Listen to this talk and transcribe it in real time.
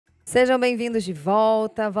Sejam bem-vindos de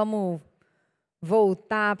volta. Vamos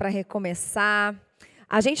voltar para recomeçar.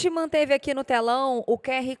 A gente manteve aqui no telão o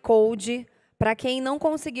QR Code para quem não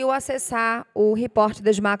conseguiu acessar o reporte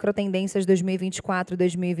das macrotendências 2024 e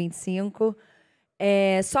 2025.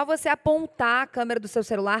 É só você apontar a câmera do seu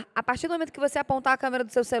celular. A partir do momento que você apontar a câmera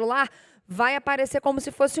do seu celular, vai aparecer como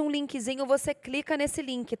se fosse um linkzinho. Você clica nesse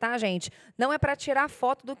link, tá, gente? Não é para tirar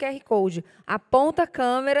foto do QR Code. Aponta a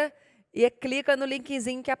câmera e clica no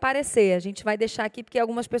linkzinho que aparecer. A gente vai deixar aqui porque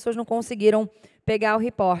algumas pessoas não conseguiram pegar o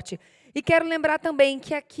reporte. E quero lembrar também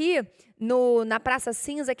que aqui na Praça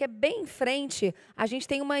Cinza, que é bem em frente, a gente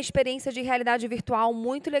tem uma experiência de realidade virtual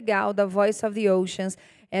muito legal da Voice of the Oceans.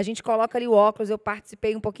 A gente coloca ali o óculos, eu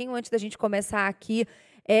participei um pouquinho antes da gente começar aqui.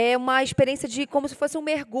 É uma experiência de como se fosse um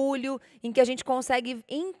mergulho, em que a gente consegue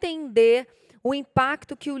entender o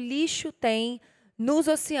impacto que o lixo tem nos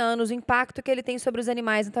oceanos, o impacto que ele tem sobre os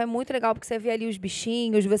animais. Então, é muito legal, porque você vê ali os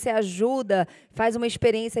bichinhos, você ajuda, faz uma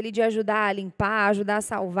experiência ali de ajudar a limpar, ajudar a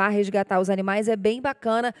salvar, resgatar os animais. É bem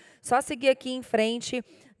bacana. Só seguir aqui em frente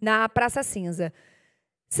na Praça Cinza.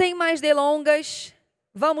 Sem mais delongas,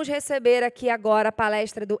 vamos receber aqui agora a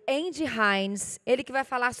palestra do Andy Hines. Ele que vai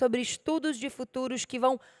falar sobre estudos de futuros que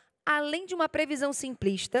vão além de uma previsão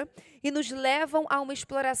simplista e nos levam a uma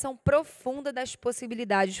exploração profunda das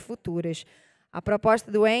possibilidades futuras. A proposta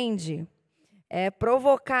do Andy é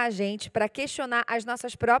provocar a gente para questionar as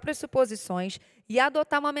nossas próprias suposições e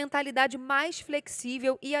adotar uma mentalidade mais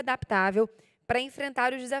flexível e adaptável para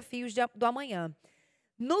enfrentar os desafios do amanhã.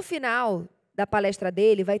 No final da palestra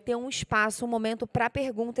dele, vai ter um espaço, um momento para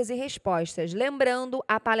perguntas e respostas. Lembrando,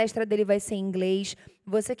 a palestra dele vai ser em inglês.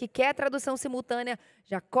 Você que quer tradução simultânea,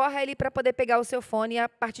 já corre ali para poder pegar o seu fone. E a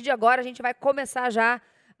partir de agora, a gente vai começar já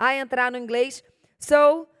a entrar no inglês.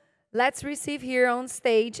 So, let's receive here on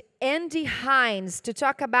stage Andy Hines to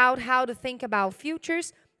talk about how to think about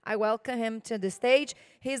futures. I welcome him to the stage.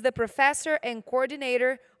 He's the professor and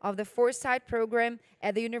coordinator of the Foresight program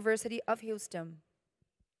at the University of Houston.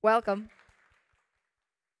 Welcome.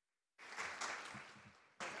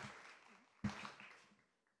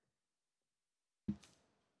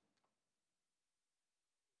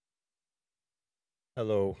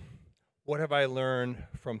 Hello. What have I learned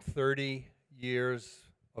from 30 years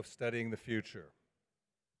of studying the future?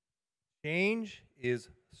 Change is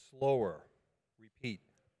slower. Repeat,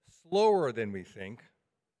 slower than we think.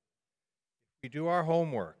 We do our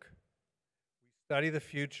homework. We study the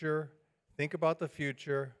future, think about the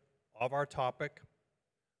future of our topic.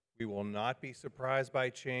 We will not be surprised by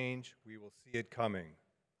change. We will see it coming.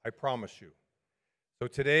 I promise you. So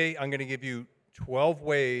today, I'm going to give you 12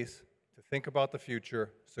 ways to think about the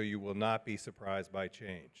future so you will not be surprised by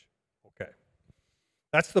change. Okay.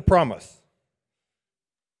 That's the promise.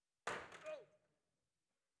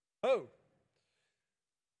 Oh.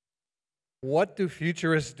 What do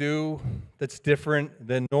futurists do that's different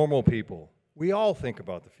than normal people? We all think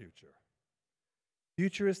about the future.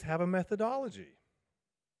 Futurists have a methodology.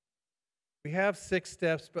 We have 6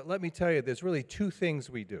 steps, but let me tell you, there's really 2 things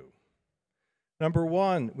we do. Number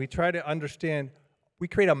 1, we try to understand, we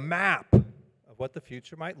create a map of what the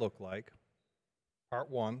future might look like, part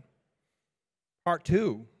 1. Part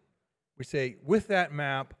 2, we say, with that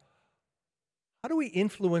map, how do we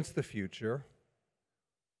influence the future,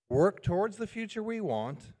 work towards the future we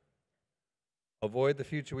want, avoid the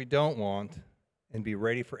future we don't want, and be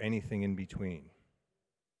ready for anything in between?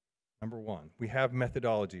 Number 1, we have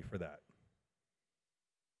methodology for that.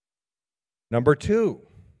 Number 2,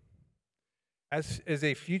 as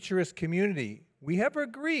a futurist community, we have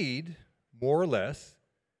agreed, more or less,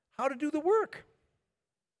 how to do the work.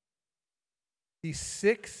 These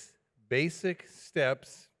 6 basic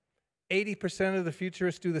steps, 80% of the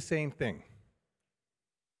futurists do the same thing.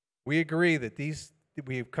 We agree that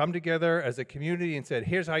we've come together as a community and said,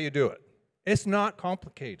 here's how you do it. It's not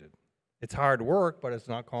complicated. It's hard work, but it's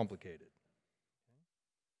not complicated.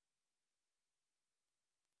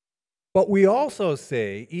 But we also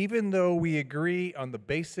say, even though we agree on the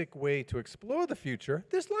basic way to explore the future,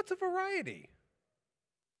 there's lots of variety.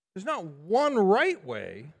 There's not one right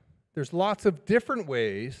way. There's lots of different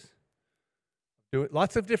ways,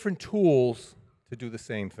 lots of different tools to do the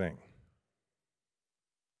same thing.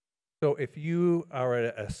 So if you are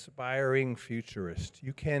an aspiring futurist,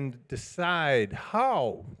 you can decide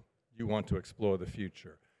how you want to explore the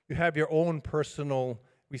future. You have your own personal,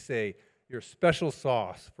 we say, your special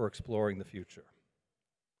sauce for exploring the future.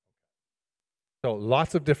 So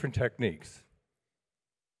lots of different techniques.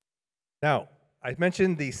 Now, I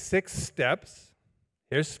mentioned these 6 steps.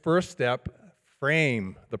 Here's first step,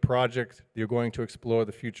 frame the project you're going to explore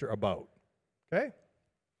the future about. Okay?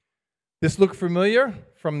 This look familiar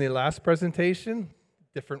from the last presentation?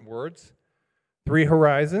 Different words. 3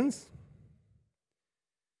 horizons.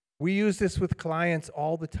 We use this with clients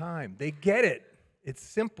all the time. They get it. It's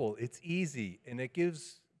simple, it's easy, and it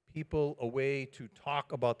gives people a way to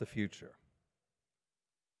talk about the future.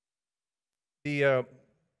 The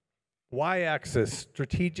y-axis,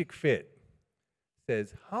 strategic fit,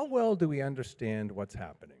 says, how well do we understand what's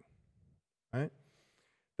happening? Right?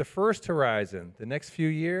 The first horizon, the next few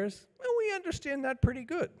years, well, we understand that pretty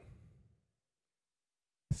good.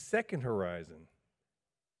 Second horizon,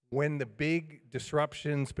 when the big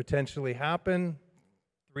disruptions potentially happen,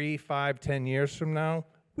 3, 5, 10 years from now,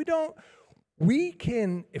 we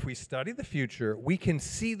can, if we study the future, we can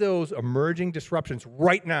see those emerging disruptions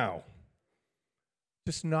right now,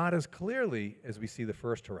 just not as clearly as we see the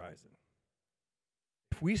first horizon.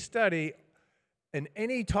 If we study, in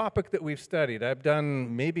any topic that we've studied, I've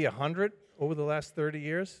done maybe 100 over the last 30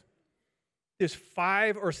 years, there's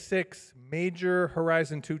 5 or 6 major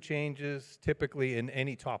Horizon 2 changes typically in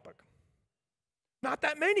any topic. Not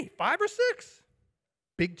that many, 5 or 6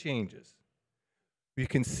 big changes. We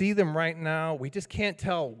can see them right now. We just can't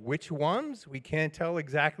tell which ones. We can't tell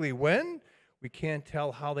exactly when. We can't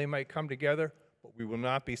tell how they might come together, but we will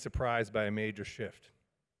not be surprised by a major shift.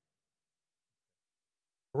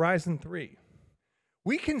 Horizon 3.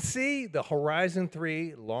 We can see the Horizon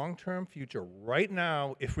 3 long-term future right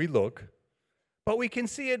now if we look, but we can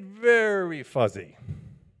see it very fuzzy.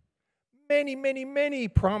 Many, many, many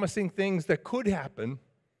promising things that could happen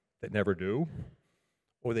that never do,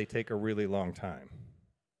 or they take a really long time.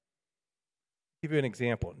 I'll give you an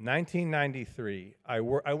example. 1993, I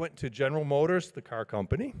went to General Motors, the car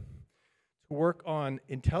company, to work on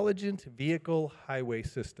intelligent vehicle highway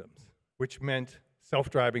systems, which meant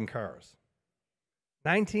self-driving cars.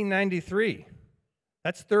 1993,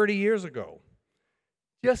 that's 30 years ago.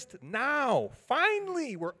 Just now,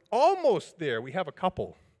 finally, we're almost there. We have a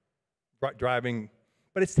couple driving,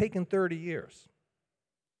 but it's taken 30 years.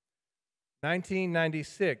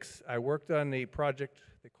 1996, I worked on a project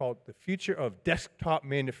they called The Future of Desktop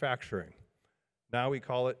Manufacturing. Now we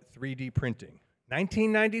call it 3D printing.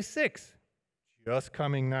 1996, just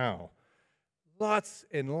coming now. Lots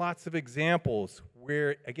and lots of examples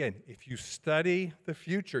where, again, if you study the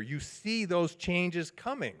future, you see those changes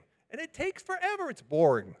coming. And it takes forever. It's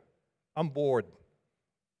boring. I'm bored.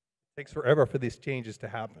 It takes forever for these changes to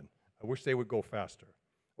happen. I wish they would go faster.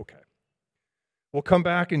 Okay. We'll come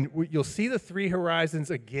back and you'll see the 3 horizons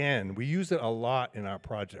again. We use it a lot in our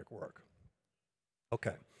project work.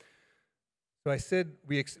 Okay. So I said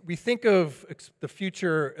we think of the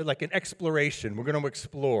future like an exploration. We're going to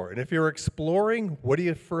explore. And if you're exploring, what do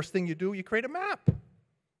you first thing you do? You create a map.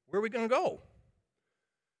 Where are we going to go?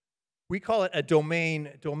 We call it a domain.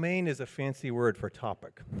 Domain is a fancy word for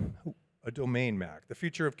topic. A domain map. The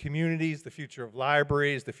future of communities, the future of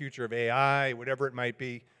libraries, the future of AI, whatever it might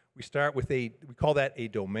be. We start with we call that a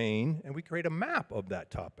domain, and we create a map of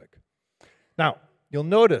that topic. Now, you'll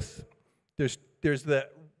notice there's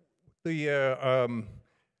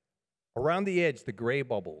around the edge, the gray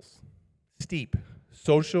bubbles, steep,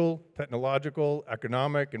 social, technological,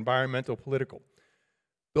 economic, environmental, political.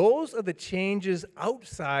 Those are the changes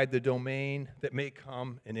outside the domain that may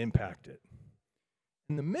come and impact it.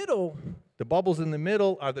 In the middle, the bubbles in the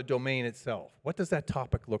middle are the domain itself. What does that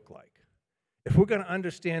topic look like? If we're going to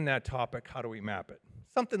understand that topic, how do we map it?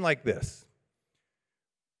 Something like this.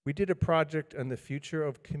 We did a project on the future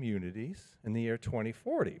of communities in the year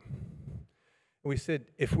 2040. We said,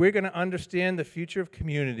 if we're going to understand the future of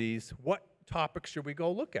communities, what topics should we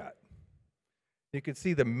go look at? You can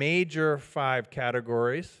see the major 5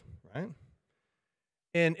 categories, right?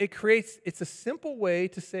 And it's a simple way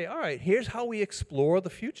to say, all right, here's how we explore the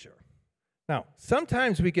future. Now,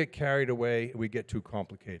 sometimes we get carried away and we get too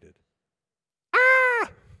complicated.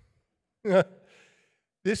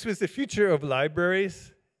 This was the future of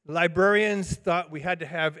libraries. Librarians thought we had to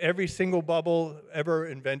have every single bubble ever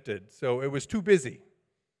invented, so it was too busy.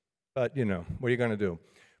 But, what are you going to do?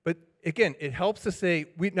 But again, it helps to say,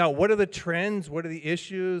 now what are the trends, what are the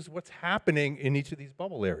issues, what's happening in each of these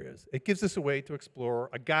bubble areas? It gives us a way to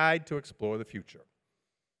explore, a guide to explore the future.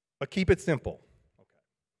 But keep it simple. Okay.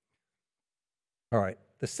 All right,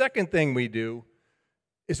 the second thing we do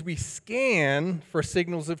is we scan for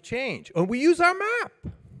signals of change. And we use our map,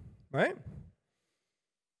 right?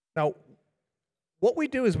 Now, what we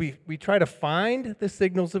do is we try to find the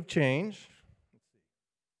signals of change.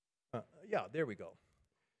 Yeah, there we go.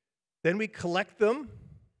 Then we collect them.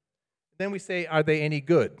 Then we say, are they any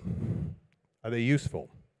good? Are they useful?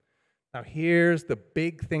 Now, here's the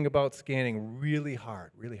big thing about scanning, really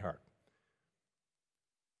hard, really hard.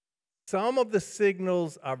 Some of the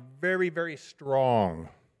signals are very, very strong.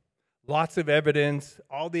 Lots of evidence.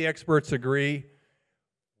 All the experts agree.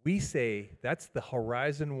 We say that's the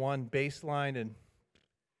Horizon 1 baseline, and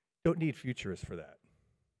don't need futurists for that,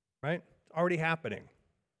 right? It's already happening.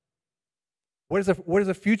 What does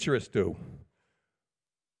a futurist do?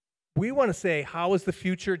 We want to say, how is the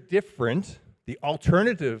future different? The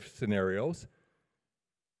alternative scenarios.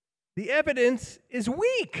 The evidence is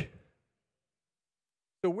weak.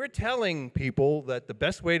 So we're telling people that the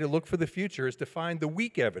best way to look for the future is to find the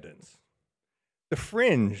weak evidence, the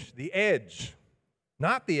fringe, the edge,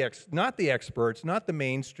 not the experts, not the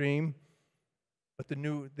mainstream, but the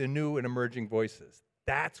new and emerging voices.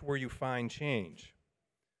 That's where you find change.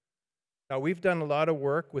 Now, we've done a lot of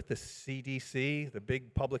work with the CDC, the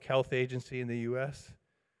big public health agency in the US.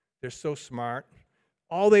 They're so smart.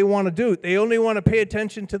 All they want to do, they only want to pay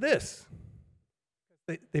attention to this.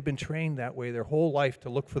 They've been trained that way their whole life to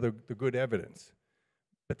look for the good evidence.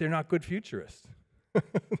 But they're not good futurists.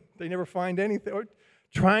 They never find anything. Or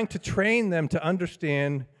trying to train them to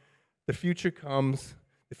understand the future comes,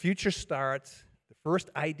 the future starts, the first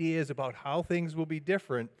ideas about how things will be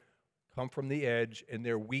different come from the edge, and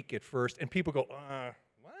they're weak at first. And people go,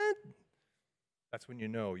 what? That's when you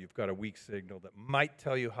know you've got a weak signal that might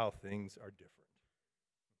tell you how things are different.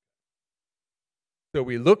 So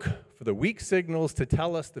we look for the weak signals to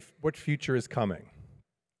tell us what future is coming.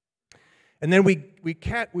 And then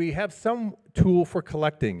we have some tool for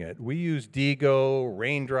collecting it. We use Digo,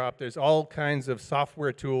 Raindrop. There's all kinds of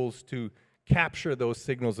software tools to capture those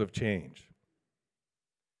signals of change.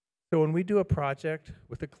 So when we do a project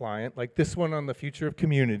with a client, like this one on the future of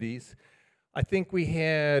communities, I think we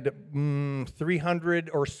had 300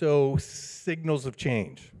 or so signals of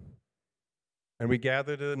change. And we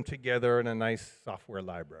gathered them together in a nice software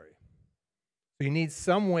library. So you need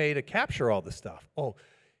some way to capture all the stuff. Oh,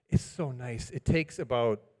 it's so nice. It takes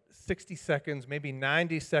about 60 seconds, maybe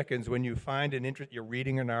 90 seconds when you find an interest. You're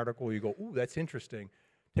reading an article, you go, ooh, that's interesting.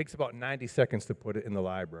 It takes about 90 seconds to put it in the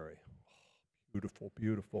library. Beautiful,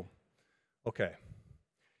 beautiful. Okay.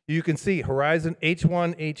 You can see horizon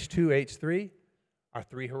H1, H2, H3 are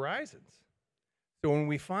 3 horizons. So when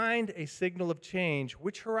we find a signal of change,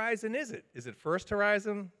 which horizon is it? Is it first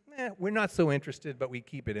horizon? We're not so interested, but we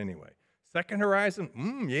keep it anyway. Second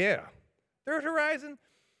horizon? Yeah. Third horizon?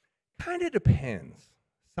 Kind of depends.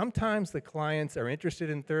 Sometimes the clients are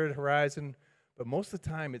interested in third horizon, but most of the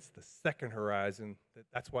time it's the second horizon.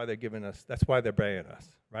 That's why they're giving us, that's why they're paying us,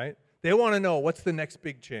 right? They want to know what's the next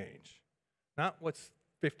big change. Not what's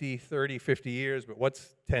 50, 30, 50 years, but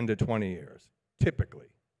what's 10 to 20 years, typically.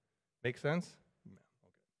 Make sense?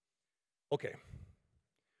 Okay.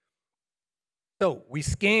 So we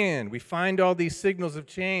scan, we find all these signals of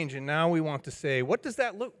change, and now we want to say, what does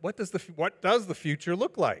the future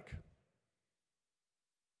look like?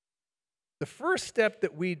 The first step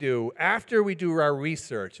that we do after we do our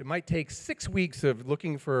research, it might take 6 weeks of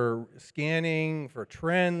looking for scanning, for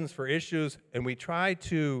trends, for issues, and we try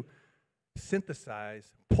to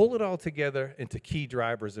synthesize, pull it all together into key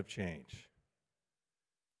drivers of change.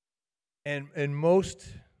 And in most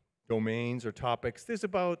domains or topics, there's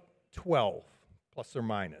about 12, plus or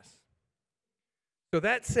minus. So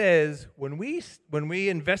that says when we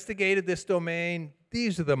investigated this domain,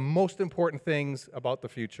 these are the most important things about the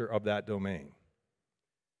future of that domain.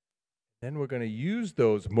 Then we're going to use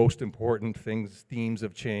those most important things, themes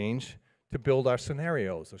of change, to build our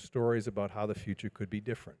scenarios or stories about how the future could be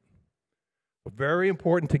different. Very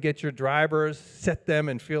important to get your drivers, set them,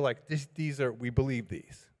 and feel like we believe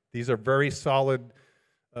these. These are very solid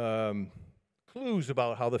clues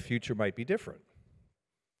about how the future might be different.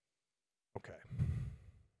 Okay.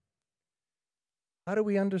 How do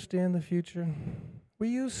we understand the future? We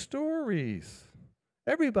use stories.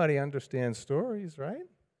 Everybody understands stories, right?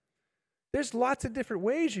 There's lots of different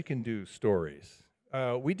ways you can do stories.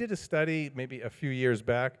 We did a study maybe a few years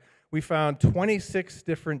back. We found 26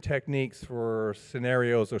 different techniques for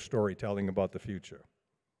scenarios or storytelling about the future.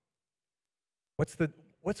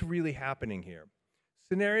 What's really happening here?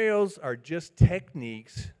 Scenarios are just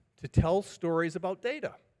techniques to tell stories about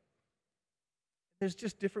data. There's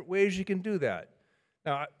just different ways you can do that.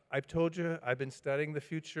 Now, I've told you I've been studying the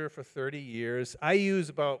future for 30 years. I use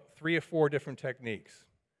about 3 or 4 different techniques.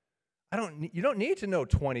 You don't need to know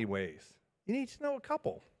 20 ways. You need to know a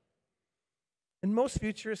couple. And most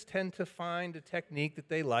futurists tend to find a technique that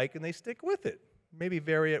they like and they stick with it. Maybe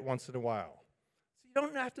vary it once in a while. So you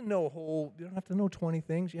don't have to know 20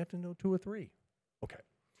 things, you have to know 2 or 3. Okay.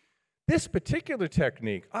 This particular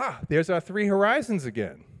technique, there's our 3 horizons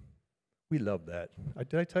again. We love that.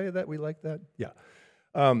 Did I tell you that we like that? Yeah.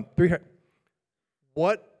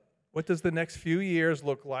 What what does the next few years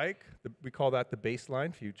look like? We call that the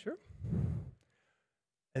baseline future.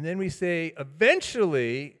 And then we say,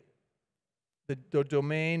 eventually, the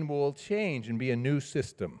domain will change and be a new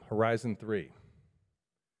system, Horizon 3.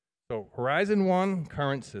 So Horizon 1,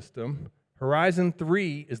 current system. Horizon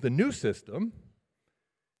 3 is the new system.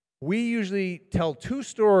 We usually tell 2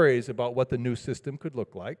 stories about what the new system could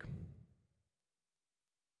look like.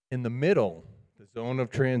 In the middle, the zone of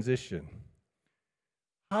transition.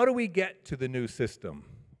 How do we get to the new system?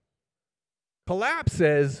 Collapse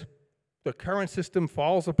says the current system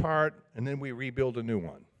falls apart and then we rebuild a new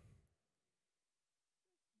one.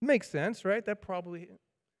 Makes sense, right? That probably.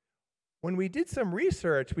 When we did some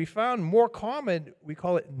research, we found more common, we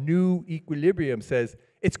call it new equilibrium, says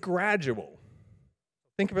it's gradual.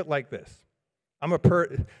 Think of it like this.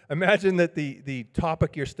 Imagine that the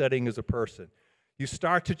topic you're studying is a person. You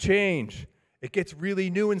start to change. It gets really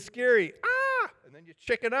new and scary. And then you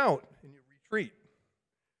chicken out and you retreat.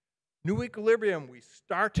 New equilibrium, we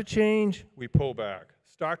start to change, we pull back.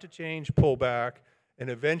 Start to change, pull back, and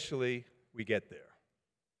eventually we get there.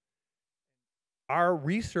 Our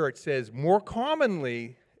research says it's more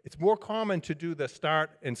common to do the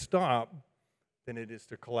start and stop than it is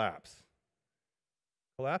to collapse.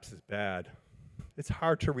 Collapse is bad. It's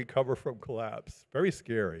hard to recover from collapse. Very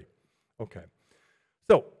scary. Okay.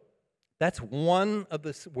 So that's one of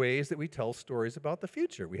the ways that we tell stories about the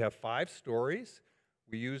future. We have 5 stories.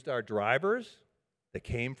 We used our drivers that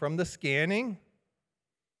came from the scanning.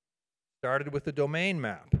 Started with the domain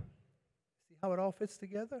map. See how it all fits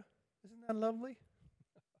together? Isn't that lovely?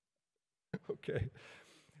 Okay.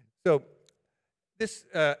 So this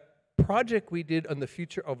project we did on the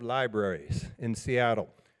future of libraries in Seattle.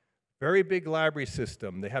 Very big library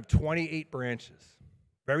system. They have 28 branches.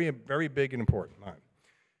 Very, very big and important. All right.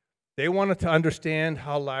 They wanted to understand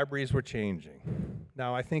how libraries were changing.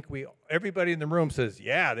 Now, I think everybody in the room says,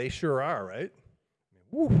 yeah, they sure are, right?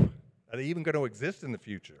 Woo. Are they even going to exist in the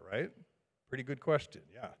future, right? Pretty good question,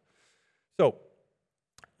 yeah. So,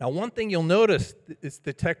 now one thing you'll notice is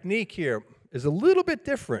the technique here is a little bit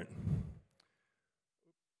different.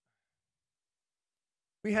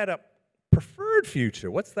 We had a preferred future.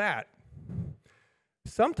 What's that?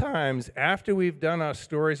 Sometimes after we've done our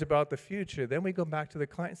stories about the future, then we go back to the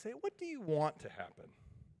client and say, what do you want to happen?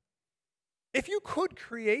 If you could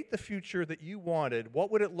create the future that you wanted,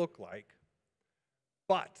 what would it look like?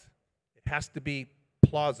 But it has to be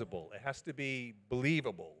plausible. It has to be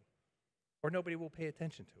believable, or nobody will pay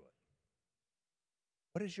attention to it.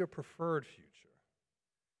 What is your preferred future?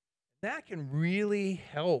 That can really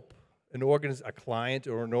help a client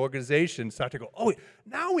or an organization start to go, oh,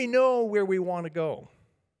 now we know where we want to go.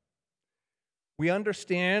 We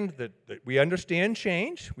understand that we understand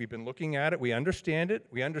change. We've been looking at it. We understand it.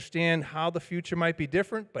 We understand how the future might be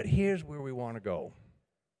different, but here's where we want to go.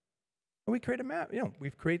 And we create a map. We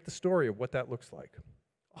create the story of what that looks like.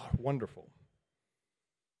 Oh, wonderful.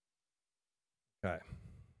 Okay.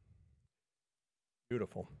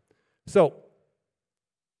 Beautiful. So,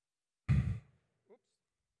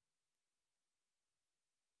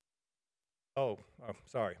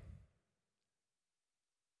 sorry.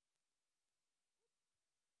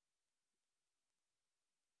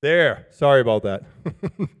 There, sorry about that.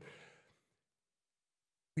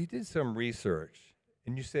 We did some research,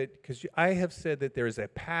 and you said, because I have said that there is a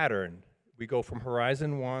pattern. We go from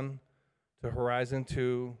Horizon 1 to Horizon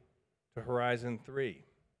 2 to Horizon 3.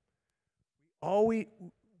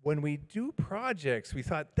 When we do projects, we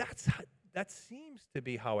thought that seems to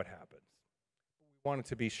be how it happens. We wanted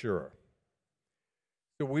to be sure.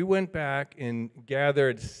 So we went back and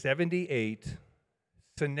gathered 78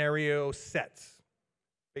 scenario sets,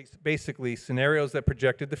 basically scenarios that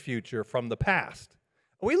projected the future from the past.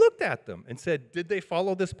 We looked at them and said, did they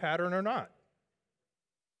follow this pattern or not?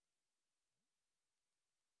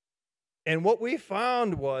 And what we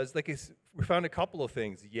found was, we found a couple of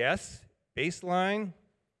things. Yes, baseline,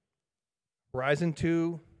 Horizon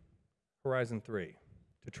 2, Horizon 3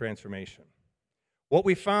 to transformation. What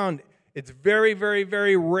we found, it's very, very,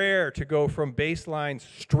 very rare to go from baseline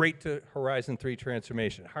straight to Horizon 3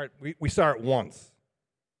 transformation. We saw it once.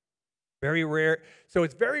 Very rare. So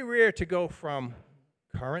it's very rare to go from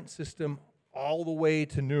current system all the way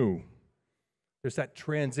to new. There's that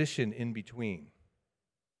transition in between.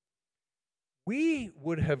 We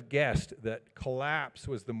would have guessed that collapse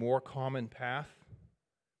was the more common path.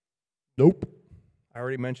 Nope. I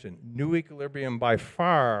already mentioned, new equilibrium by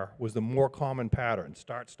far was the more common pattern.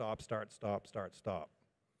 Start, stop, start, stop, start, stop.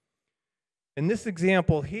 In this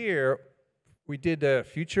example here, we did a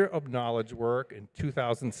future of knowledge work in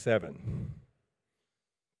 2007.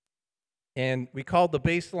 And we called the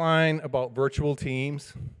baseline about virtual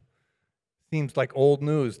teams. Seems like old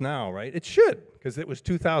news now, right? It should, because it was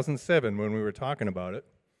 2007 when we were talking about it.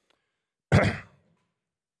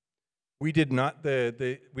 We did not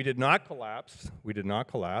collapse. We did not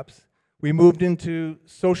collapse. We moved into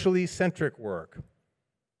socially centric work.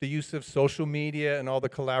 The use of social media and all the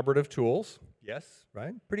collaborative tools. Yes,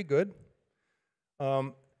 right? Pretty good.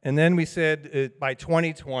 And then we said by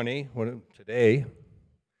 2020, today,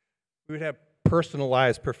 we would have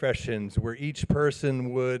personalized professions where each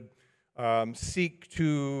person would seek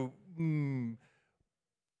to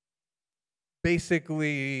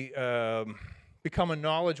basically become a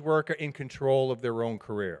knowledge worker in control of their own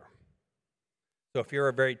career. So if you're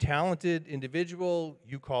a very talented individual,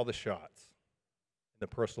 you call the shots. The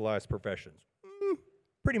personalized professions.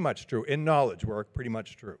 Pretty much true. In knowledge work, pretty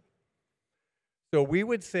much true. So we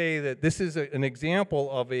would say that this is an example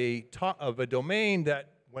of a domain that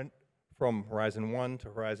went from Horizon 1 to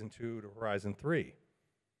Horizon 2 to Horizon 3.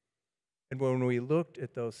 And when we looked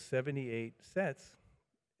at those 78 sets,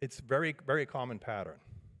 it's very, very common pattern.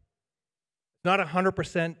 It's not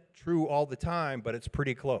 100% true all the time, but it's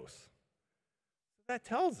pretty close. That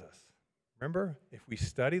tells us, remember, if we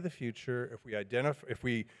study the future, if we identify, if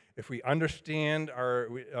we understand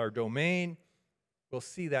our domain, we'll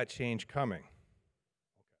see that change coming.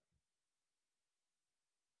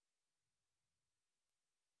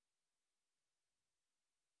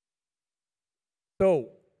 So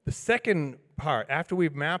the second part, after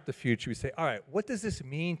we've mapped the future, we say, all right, what does this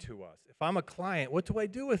mean to us? If I'm a client, what do I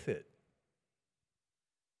do with it?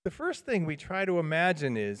 The first thing we try to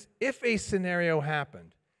imagine is, if a scenario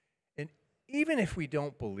happened, and even if we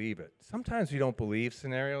don't believe it, sometimes we don't believe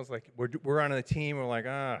scenarios, like we're on a team, we're like,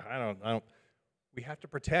 I don't, we have to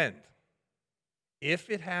pretend. If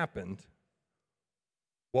it happened,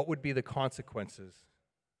 what would be the consequences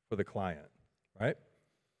for the client, right?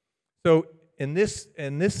 So in this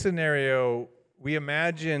scenario, we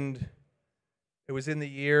imagined it was in the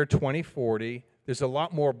year 2040. There's a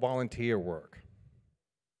lot more volunteer work.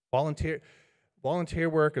 Volunteer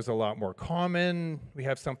work is a lot more common. We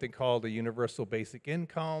have something called a universal basic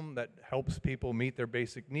income that helps people meet their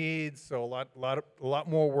basic needs. So a lot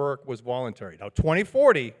more work was voluntary. Now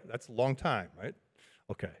 2040, that's a long time, right?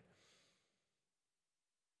 Okay.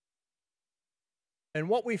 And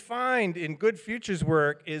what we find in good futures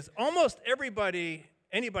work is almost anybody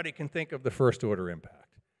can think of the first order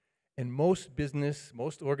impact. And most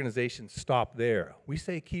organizations stop there. We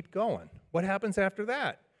say keep going. What happens after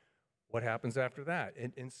that? What happens after that?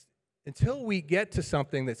 And until we get to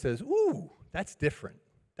something that says, ooh, that's different.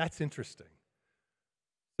 That's interesting.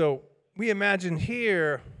 So we imagine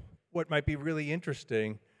here what might be really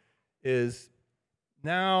interesting is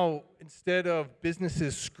now, instead of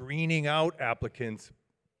businesses screening out applicants,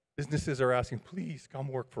 businesses are asking, please come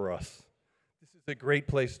work for us. This is a great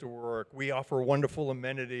place to work. We offer wonderful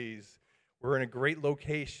amenities. We're in a great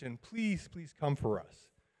location. Please come for us.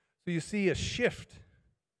 So you see a shift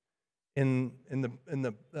in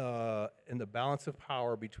the balance of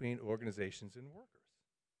power between organizations and workers.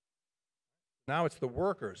 Now it's the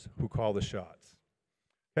workers who call the shots.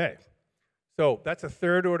 Okay, so that's a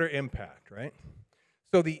third order impact, right?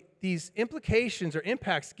 So these implications or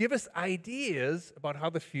impacts give us ideas about how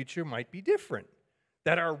the future might be different,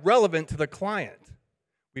 that are relevant to the client.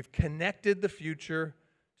 We've connected the future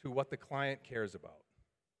to what the client cares about.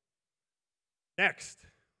 Next.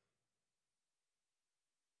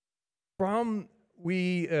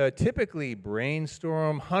 We typically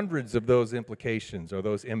brainstorm hundreds of those implications or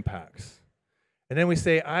those impacts. And then we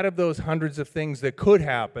say, out of those hundreds of things that could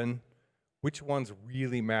happen, which ones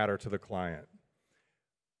really matter to the client?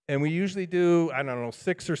 And we usually do,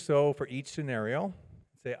 6 or so for each scenario.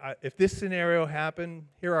 Say, if this scenario happened,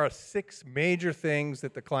 here are 6 major things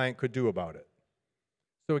that the client could do about it.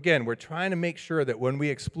 So again, we're trying to make sure that when we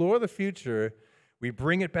explore the future, we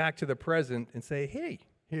bring it back to the present and say, hey,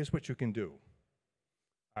 here's what you can do.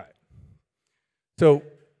 All right. So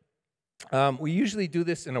we usually do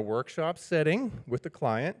this in a workshop setting with the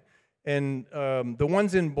client. And the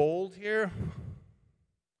ones in bold here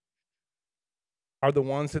are the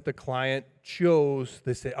ones that the client chose.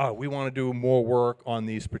 They say, we want to do more work on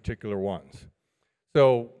these particular ones.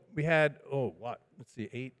 So we had, let's see,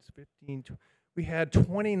 8, 15, 20. We had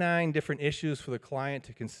 29 different issues for the client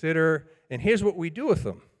to consider. And here's what we do with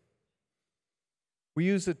them. We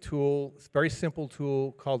use a tool, a very simple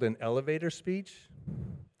tool called an elevator speech.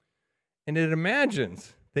 And it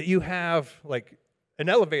imagines that you have like an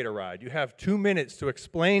elevator ride. You have 2 minutes to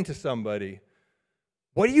explain to somebody,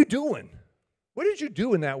 what are you doing? What did you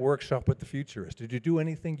do in that workshop with the futurist? Did you do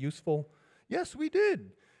anything useful? Yes, we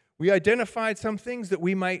did. We identified some things that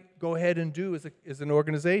we might go ahead and do as an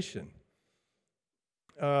organization.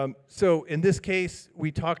 So in this case,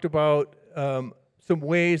 we talked about some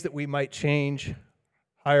ways that we might change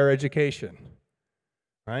higher education,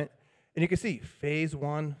 right? And you can see phase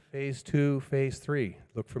 1, phase 2, phase 3.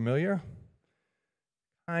 Look familiar?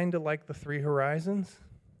 Kind of like the 3 horizons.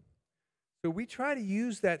 So we try to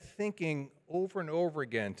use that thinking over and over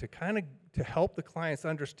again to help the clients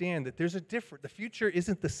understand that the future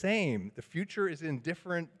isn't the same. The future is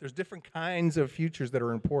there's different kinds of futures that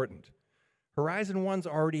are important. Horizon 1's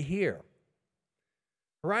already here.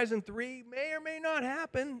 Horizon 3 may or may not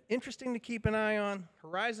happen. Interesting to keep an eye on.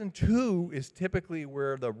 Horizon 2 is typically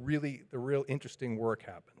where the real interesting work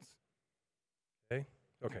happens.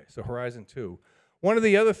 Okay, so Horizon 2. One of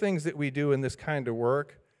the other things that we do in this kind of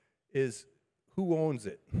work is who owns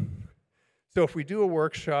it? So if we do a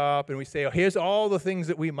workshop and we say, oh, here's all the things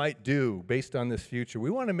that we might do based on this future, we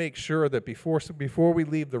want to make sure that before we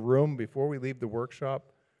leave the room, before we leave the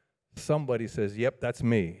workshop, somebody says, yep, that's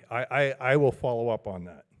me. I will follow up on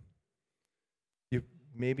that.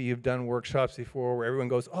 Maybe you've done workshops before where everyone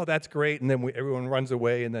goes, oh, that's great, and then everyone runs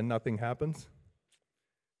away and then nothing happens.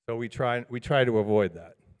 So we try to avoid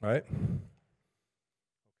that, right?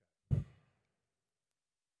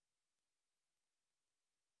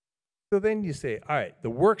 So then you say, all right, the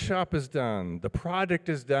workshop is done, the project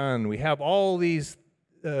is done, we have all these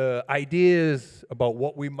ideas about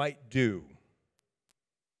what we might do.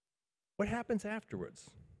 What happens afterwards?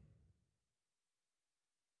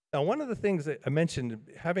 Now, one of the things that I mentioned,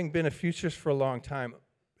 having been a futurist for a long time,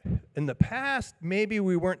 in the past, maybe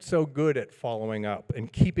we weren't so good at following up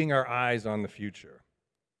and keeping our eyes on the future.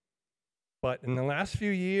 But in the last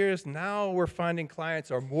few years, now we're finding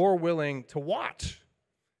clients are more willing to watch,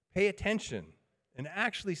 pay attention, and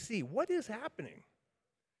actually see what is happening.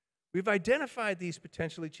 We've identified these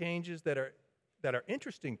potentially changes that are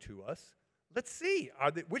interesting to us. Let's see,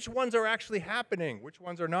 which ones are actually happening, which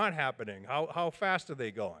ones are not happening, how fast are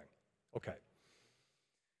they going? Okay.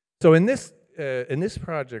 So in this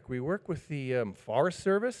project, we work with the Forest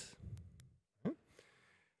Service.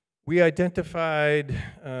 We identified,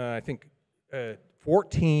 I think,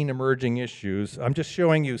 14 emerging issues. I'm just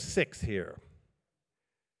showing you 6 here.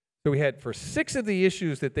 So we had for 6 of the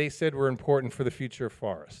issues that they said were important for the future of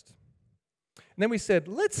forest. And then we said,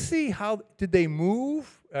 let's see how did they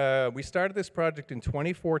move. We started this project in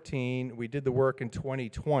 2014. We did the work in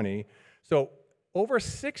 2020. So over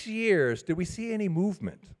 6 years, did we see any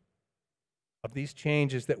movement of these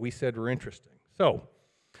changes that we said were interesting? So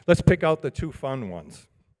let's pick out the 2 fun ones.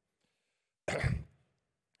 Have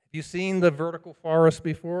you seen the vertical forest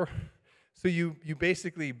before? So you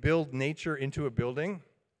basically build nature into a building.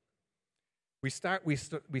 We saw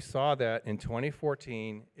that in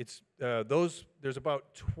 2014. There's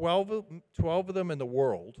about 12 of them in the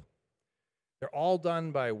world. They're all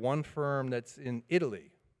done by one firm that's in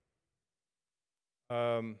Italy.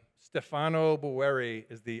 Stefano Boeri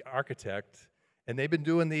is the architect, and they've been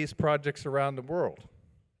doing these projects around the world.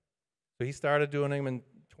 So he started doing them in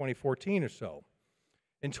 2014 or so.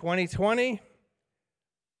 In 2020,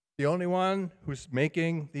 the only one who's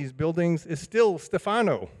making these buildings is still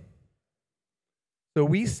Stefano. So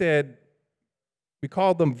we said, we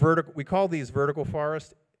call these vertical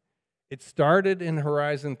forests. It started in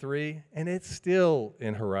Horizon 3, and it's still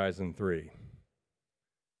in Horizon 3.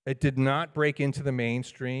 It did not break into the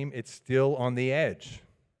mainstream. It's still on the edge.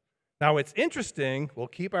 Now, it's interesting. We'll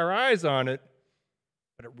keep our eyes on it,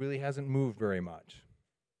 but it really hasn't moved very much.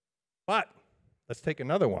 But let's take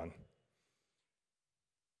another one.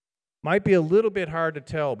 Might be a little bit hard to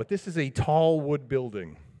tell, but this is a tall wood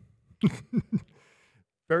building.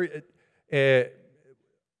 In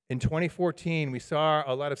 2014, we saw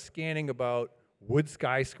a lot of scanning about wood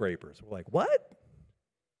skyscrapers. We're like, what?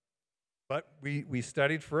 But we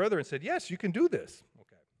studied further and said, yes, you can do this.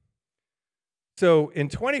 Okay. So in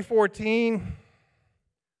 2014,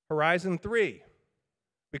 Horizon 3,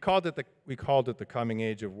 we called it the coming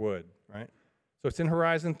age of wood, right? So it's in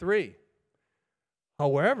Horizon 3.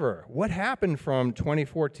 However, what happened from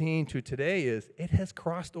 2014 to today is it has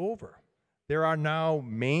crossed over. There are now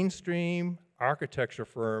mainstream architecture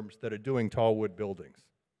firms that are doing tall wood buildings.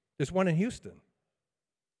 There's one in Houston,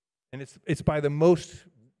 and it's by the most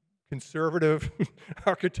conservative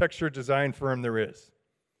architecture design firm there is.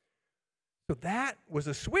 So that was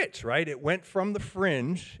a switch, right? It went from the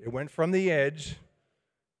fringe, it went from the edge,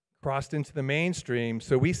 crossed into the mainstream.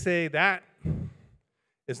 So we say that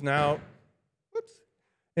is now,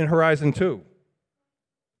 in Horizon 2.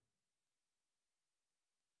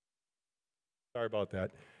 Sorry about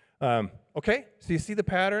that. Okay, so you see the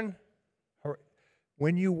pattern?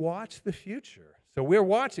 when you watch the future, so we're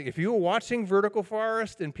watching, if you were watching Vertical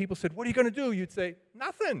Forest and people said, what are you going to do? You'd say,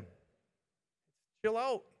 nothing. Chill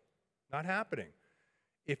out. Not happening.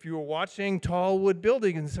 If you were watching Tall Wood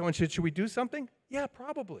Building and someone said, should we do something? Yeah,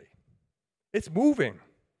 probably. It's moving.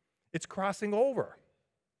 It's crossing over,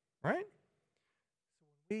 right?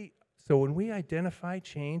 So when we identify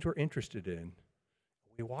change we're interested in,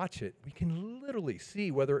 we watch it, we can literally see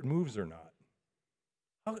whether it moves or not.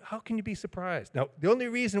 How can you be surprised? Now, the only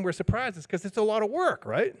reason we're surprised is because it's a lot of work,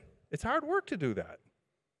 right? It's hard work to do that.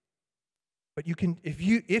 But you can, if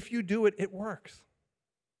you do it, it works.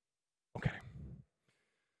 Okay.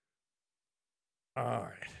 All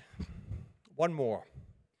right. One more.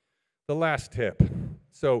 The last tip.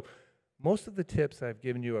 So most of the tips I've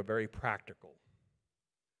given you are very practical.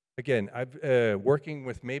 Again, I've working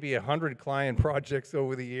with maybe 100 client projects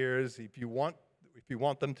over the years. If you want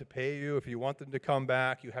them to pay you, if you want them to come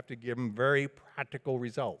back, you have to give them very practical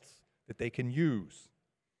results that they can use.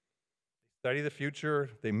 They study the future,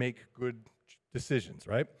 they make good decisions,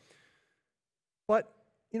 right? But,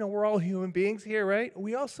 you know, we're all human beings here, right?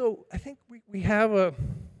 We also, I think we have a,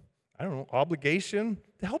 obligation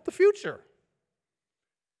to help the future.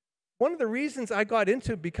 One of the reasons I got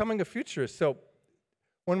into becoming a futurist, so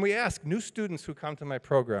when we ask new students who come to my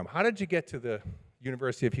program, how did you get to the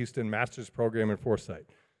University of Houston master's program in Foresight?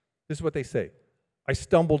 This is what they say. I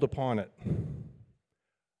stumbled upon it.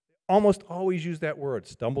 Almost always use that word,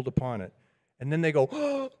 stumbled upon it. And then they go,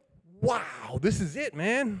 oh, wow, this is it,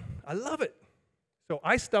 man. I love it. So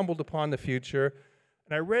I stumbled upon the future,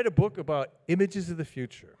 and I read a book about images of the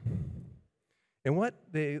future. And what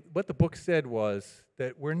the book said was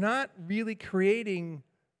that we're not really creating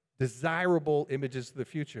desirable images of the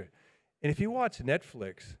future. And if you watch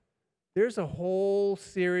Netflix, there's a whole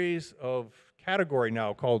series of category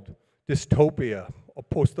now called dystopia, or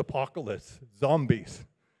post-apocalypse, zombies.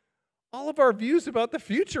 All of our views about the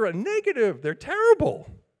future are negative. They're terrible.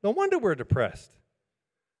 No wonder we're depressed.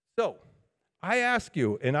 So I ask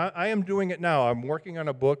you, and I am doing it now. I'm working on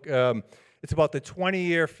a book. It's about the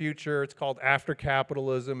 20-year future. It's called After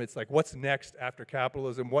Capitalism. It's like, what's next after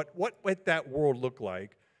capitalism? What might that world look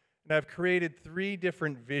like? And I've created 3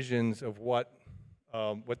 different visions of what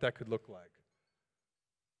that could look like.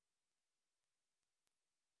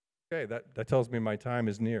 Okay, that tells me my time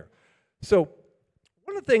is near. So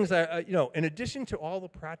one of the things in addition to all the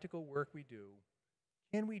practical work we do,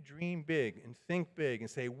 can we dream big and think big and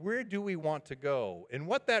say, where do we want to go? And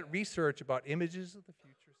what that research about images of the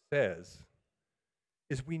future says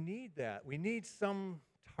is we need that. We need some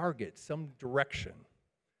target, some direction,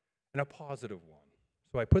 and a positive one.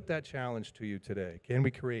 So I put that challenge to you today. Can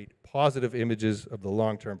we create positive images of the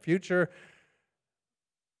long-term future?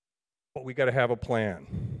 But we got to have a plan.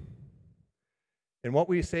 And what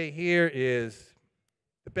we say here is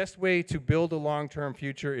the best way to build a long-term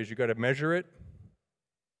future is you got to measure it.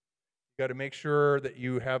 You got to make sure that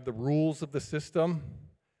you have the rules of the system.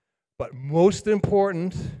 But most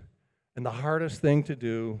important, and the hardest thing to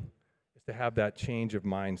do, is to have that change of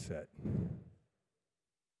mindset.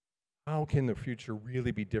 How can the future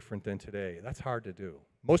really be different than today? That's hard to do.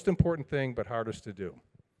 Most important thing, but hardest to do.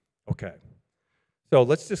 Okay. So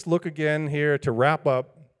let's just look again here to wrap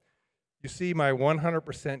up. You see my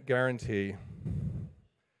 100% guarantee.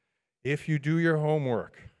 If you do your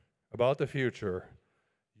homework about the future,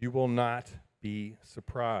 you will not be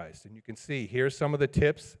surprised. And you can see, here's some of the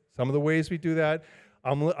tips, some of the ways we do that.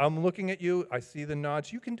 I'm looking at you. I see the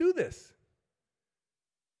nods. You can do this.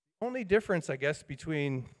 The only difference, I guess,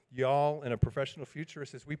 between y'all and a professional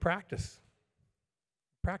futurist is we practice.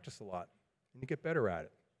 Practice a lot, and you get better at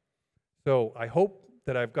it. So I hope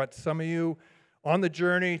that I've got some of you on the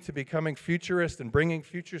journey to becoming futurist and bringing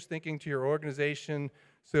futures thinking to your organization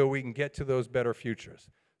so we can get to those better futures.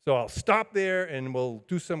 So I'll stop there, and we'll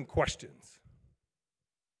do some questions.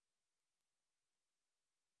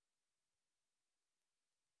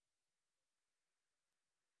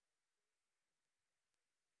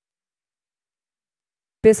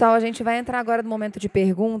 Pessoal, a gente vai entrar agora no momento de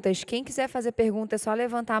perguntas. Quem quiser fazer pergunta é só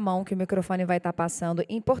levantar a mão que o microfone vai estar passando.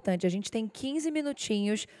 Importante, a gente tem 15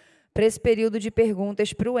 minutinhos para esse período de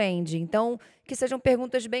perguntas para o Andy. Então, que sejam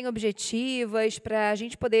perguntas bem objetivas para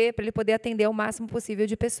ele poder atender o máximo possível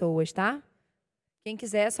de pessoas, tá? Quem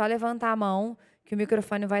quiser, é só levantar a mão que o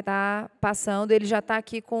microfone vai estar passando. Ele já está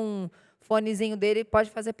aqui com o fonezinho dele,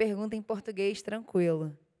 pode fazer pergunta em português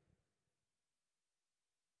tranquilo.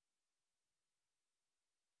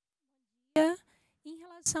 Em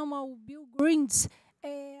relação ao Bill Gates,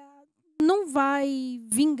 não vai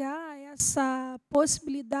vingar essa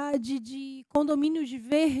possibilidade de condomínios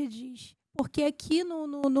verdes porque aqui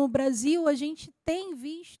no Brasil a gente tem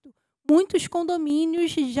visto muitos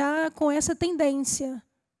condomínios já com essa tendência.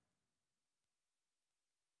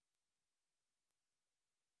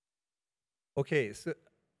 Okay, so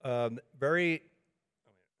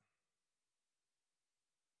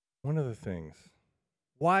one of the things,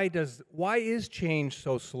 why is change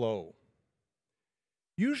so slow?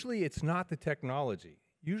 Usually it's not the technology.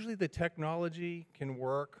 Usually the technology can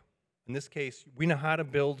work. In this case, we know how to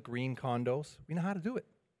build green condos. We know how to do it.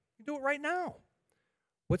 We do it right now.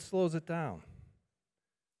 What slows it down?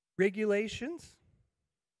 Regulations,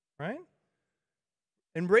 right?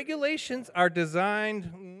 And regulations are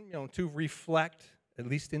designed, to reflect, at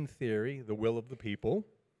least in theory, the will of the people.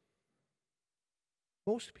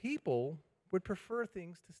 Most people would prefer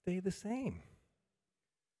things to stay the same.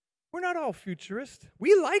 We're not all futurists.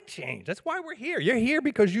 We like change. That's why we're here. You're here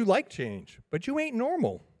because you like change, but you ain't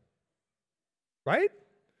normal, right?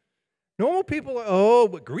 Normal people are,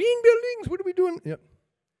 but green buildings, what are we doing? Yep.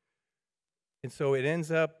 And so it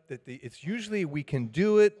ends up that it's usually we can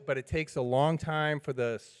do it, but it takes a long time for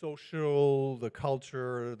the social, the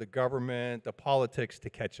culture, the government, the politics to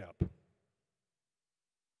catch up.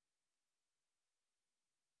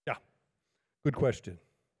 Yeah, good question.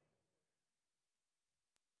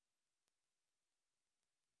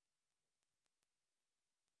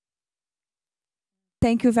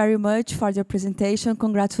 Thank you very much for your presentation.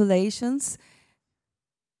 Congratulations.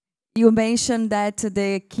 You mentioned that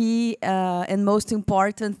the key and most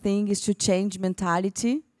important thing is to change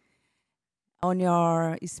mentality on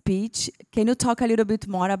your speech. Can you talk a little bit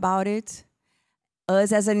more about it?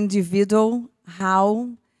 Us as an individual,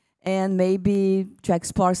 how, and maybe to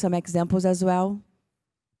explore some examples as well?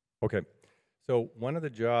 Okay. So one of the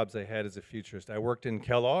jobs I had as a futurist, I worked in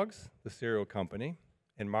Kellogg's, the cereal company,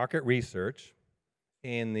 in market research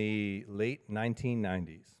in the late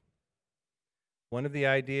 1990s. One of the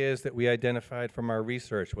ideas that we identified from our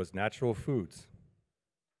research was natural foods.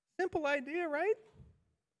 Simple idea, right?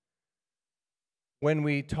 When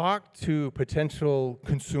we talk to potential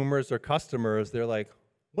consumers or customers, they're like,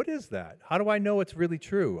 what is that? How do I know it's really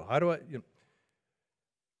true? How do I,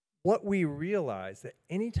 What we realize that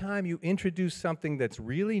anytime you introduce something that's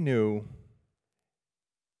really new,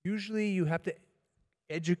 usually you have to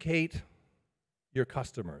educate your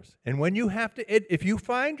customers. And when you have to, if you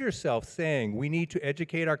find yourself saying, we need to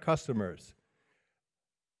educate our customers,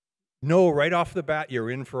 know right off the bat,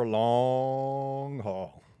 you're in for a long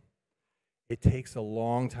haul. It takes a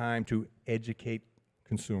long time to educate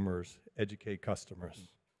consumers, educate customers.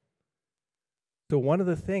 So one of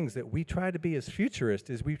the things that we try to be as futurists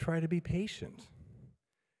is we try to be patient.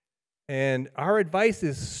 And our advice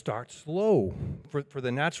is start slow. For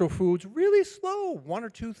the natural foods, really slow. One or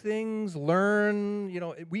two things, learn,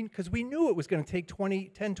 because we knew it was going to take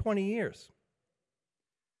 10, 20 years.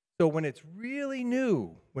 So when it's really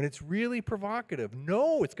new, when it's really provocative,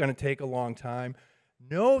 know it's going to take a long time.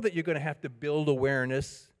 Know that you're going to have to build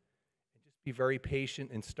awareness. And just be very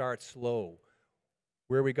patient and start slow.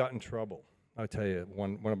 Where we got in trouble. I'll tell you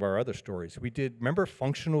one of our other stories. We did, remember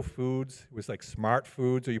functional foods? It was like smart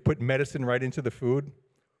foods, or you put medicine right into the food.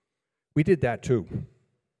 We did that too.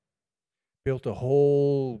 Built a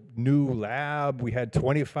whole new lab. We had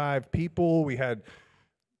 25 people. We had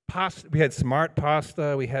smart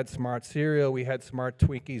pasta. We had smart cereal. We had smart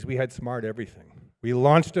Twinkies. We had smart everything. We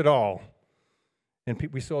launched it all. And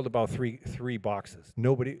we sold about three boxes.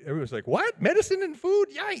 Everyone was like, what? Medicine and food?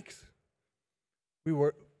 Yikes.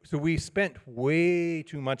 So we spent way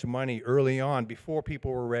too much money early on before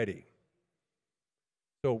people were ready.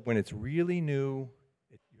 So when it's really new,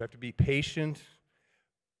 you have to be patient,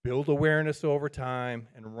 build awareness over time,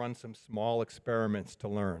 and run some small experiments to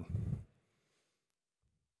learn.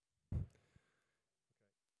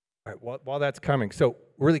 All right, while that's coming, so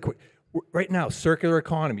really quick, right now, circular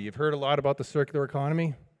economy. You've heard a lot about the circular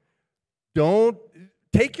economy. Don't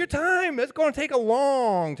take your time. It's going to take a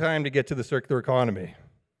long time to get to the circular economy.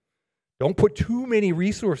 Don't put too many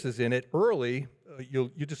resources in it early.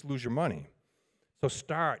 You just lose your money. So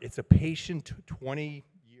start. It's a patient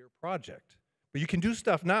 20-year project. But you can do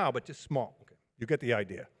stuff now, but just small. Okay. You get the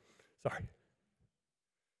idea. Sorry.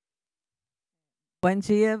 Bom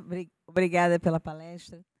dia, obrigada pela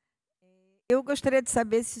palestra. Eu gostaria de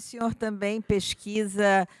saber se o senhor também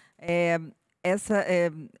pesquisa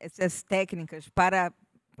essas técnicas para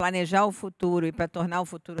planejar o futuro e para tornar o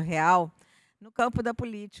futuro real no campo da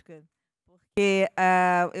política. Porque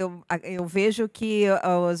eu vejo que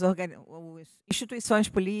as instituições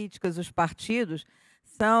políticas, os partidos,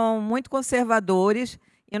 são muito conservadores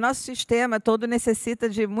e o nosso sistema todo necessita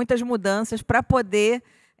de muitas mudanças para poder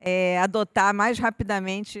adotar mais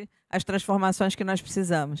rapidamente as transformações que nós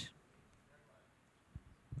precisamos.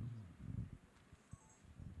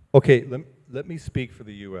 Okay, let me speak for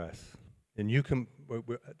the U.S. And you can,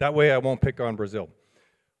 that way I won't pick on Brazil.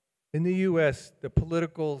 In the U.S., the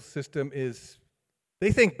political system is,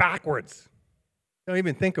 they think backwards. They don't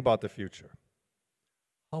even think about the future.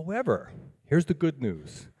 However, here's the good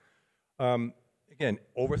news. Again,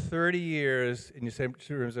 over 30 years, in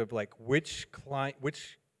terms of like which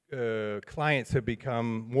clients have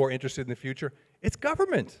become more interested in the future, it's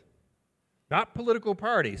government. Not political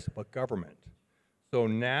parties, but government. So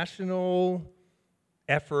national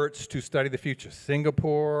efforts to study the future.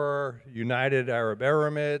 Singapore, United Arab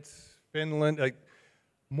Emirates, Finland, like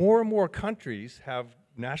more and more countries have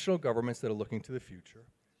national governments that are looking to the future.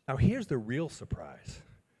 Now here's the real surprise.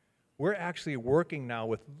 We're actually working now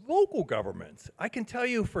with local governments. I can tell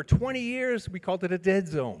you for 20 years, we called it a dead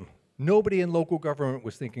zone. Nobody in local government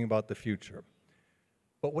was thinking about the future.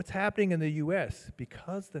 But what's happening in the US,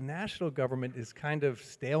 because the national government is kind of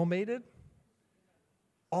stalemated,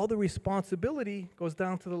 all the responsibility goes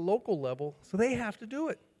down to the local level, so they have to do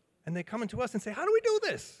it. And they come into us and say, how do we do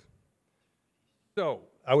this? So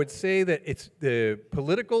I would say that it's the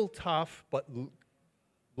political tough, but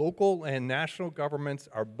local and national governments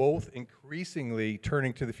are both increasingly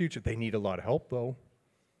turning to the future. They need a lot of help, though.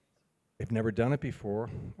 They've never done it before.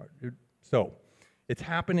 So it's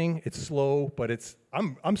happening, it's slow, but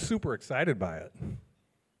I'm super excited by it.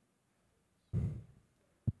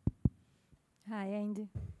 Hi, Andy.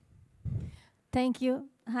 Thank you.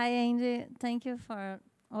 Hi, Andy. Thank you for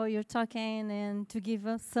all your talking and to give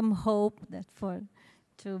us some hope that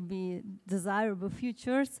to be desirable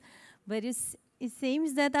futures. But it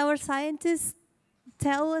seems that our scientists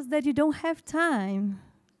tell us that you don't have time.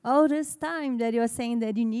 All this time that you are saying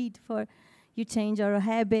that you need for you change our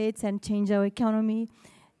habits and change our economy,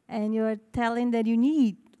 and you are telling that you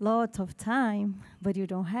need lots of time, but you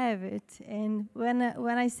don't have it. And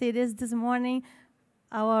when I say this morning,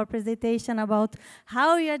 our presentation about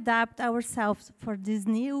how we adapt ourselves for this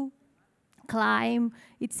new climate,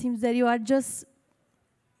 it seems that you are just,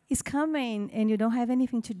 it's coming and you don't have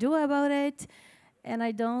anything to do about it. And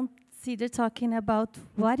I don't see the talking about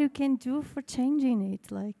what you can do for changing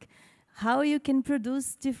it, like how you can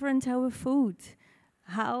produce different our food,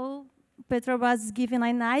 how Petrobras is giving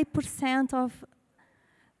like 9% of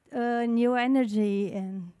new energy,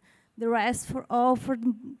 and the rest for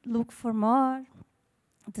look for more,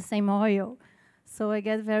 the same oil. So I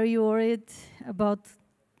get very worried about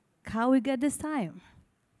how we get this time.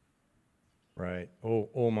 Right.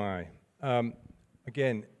 Oh my.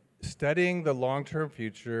 Again, studying the long-term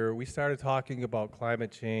future, we started talking about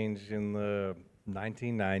climate change in the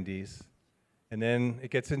 1990s. And then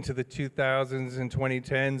it gets into the 2000s and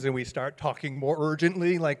 2010s, and we start talking more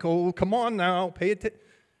urgently, like, oh, come on now, pay attention.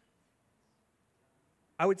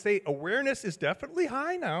 I would say awareness is definitely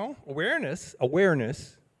high now. Awareness,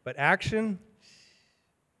 but action.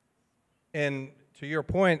 And to your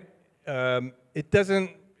point, it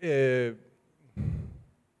doesn't,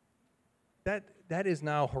 that is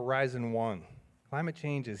now Horizon 1. Climate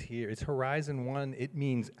change is here. It's Horizon 1. It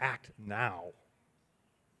means act now.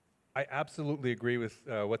 I absolutely agree with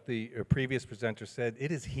what the previous presenter said.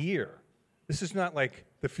 It is here. This is not like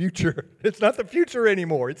the future. It's not the future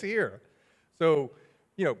anymore. It's here. So,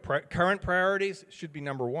 you know, current priorities should be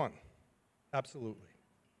number one. Absolutely.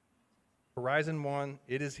 Horizon 1,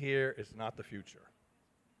 it is here. It's not the future.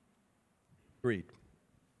 Agreed.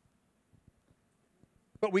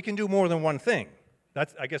 But we can do more than one thing.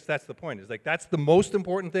 I guess that's the point. Is like that's the most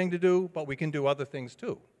important thing to do, but we can do other things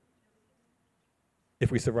too.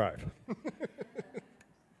 If we survive.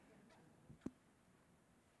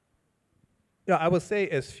 You know, I will say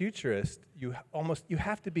as futurists, you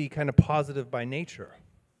have to be kind of positive by nature,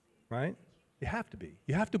 right? You have to be.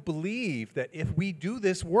 You have to believe that if we do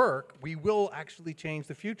this work, we will actually change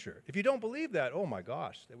the future. If you don't believe that, oh my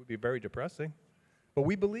gosh, that would be very depressing. But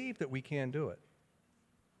we believe that we can do it.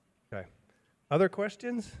 Okay. Other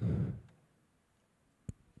questions?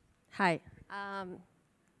 Hi. I'm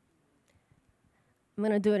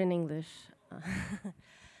going to do it in English.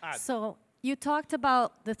 So you talked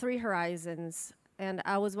about the 3 horizons, and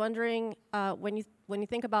I was wondering, when you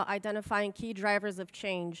think about identifying key drivers of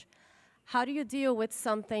change, how do you deal with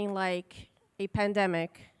something like a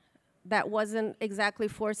pandemic that wasn't exactly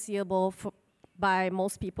foreseeable by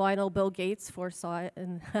most people? I know Bill Gates foresaw it,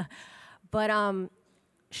 but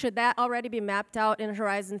should that already be mapped out in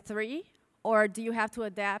Horizon 3, or do you have to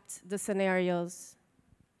adapt the scenarios?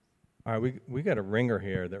 All right, we got a ringer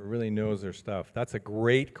here that really knows their stuff. That's a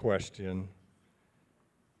great question.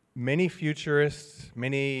 Many futurists,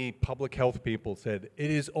 many public health people said,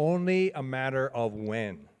 it is only a matter of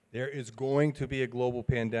when. There is going to be a global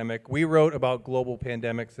pandemic. We wrote about global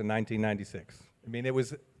pandemics in 1996. I mean, it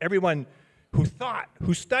was everyone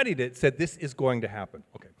who studied it, said this is going to happen.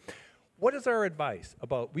 Okay. What is our advice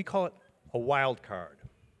about, we call it a wild card.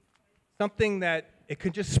 Something that it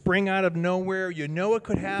could just spring out of nowhere. You know it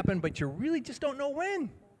could happen, but you really just don't know when.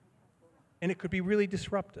 And it could be really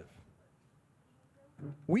disruptive.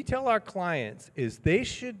 We tell our clients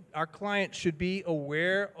our clients should be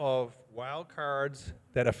aware of wild cards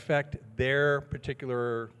that affect their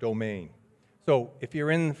particular domain. So if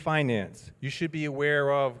you're in finance, you should be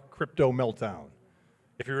aware of crypto meltdown.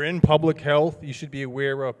 If you're in public health, you should be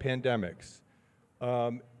aware of pandemics.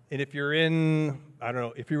 And if you're in, I don't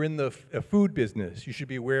know, if you're in the food business, you should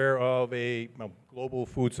be aware of a global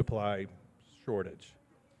food supply shortage.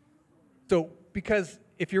 So, because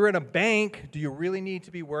if you're in a bank, do you really need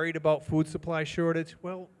to be worried about food supply shortage?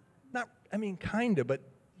 Well, kinda, but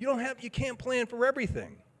you can't plan for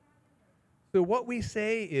everything. So what we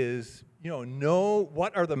say is, know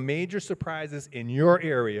what are the major surprises in your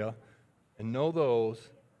area, and know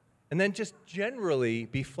those, and then just generally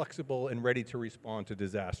be flexible and ready to respond to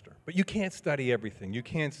disaster. But you can't study everything. You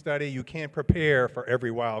can't prepare for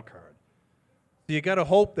every wild card. So you gotta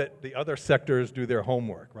hope that the other sectors do their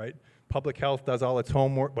homework, right? Public health does all its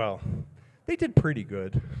homework. Well, they did pretty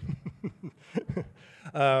good.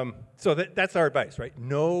 So that's our advice, right?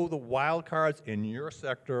 Know the wild cards in your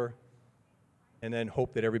sector, and then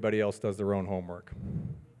hope that everybody else does their own homework.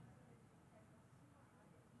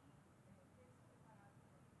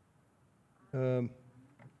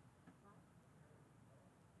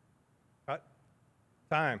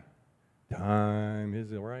 Time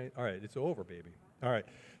is it right? All right, it's over, baby. All right.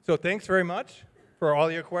 So thanks very much for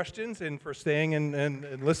all your questions and for staying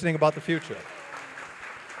and listening about the future.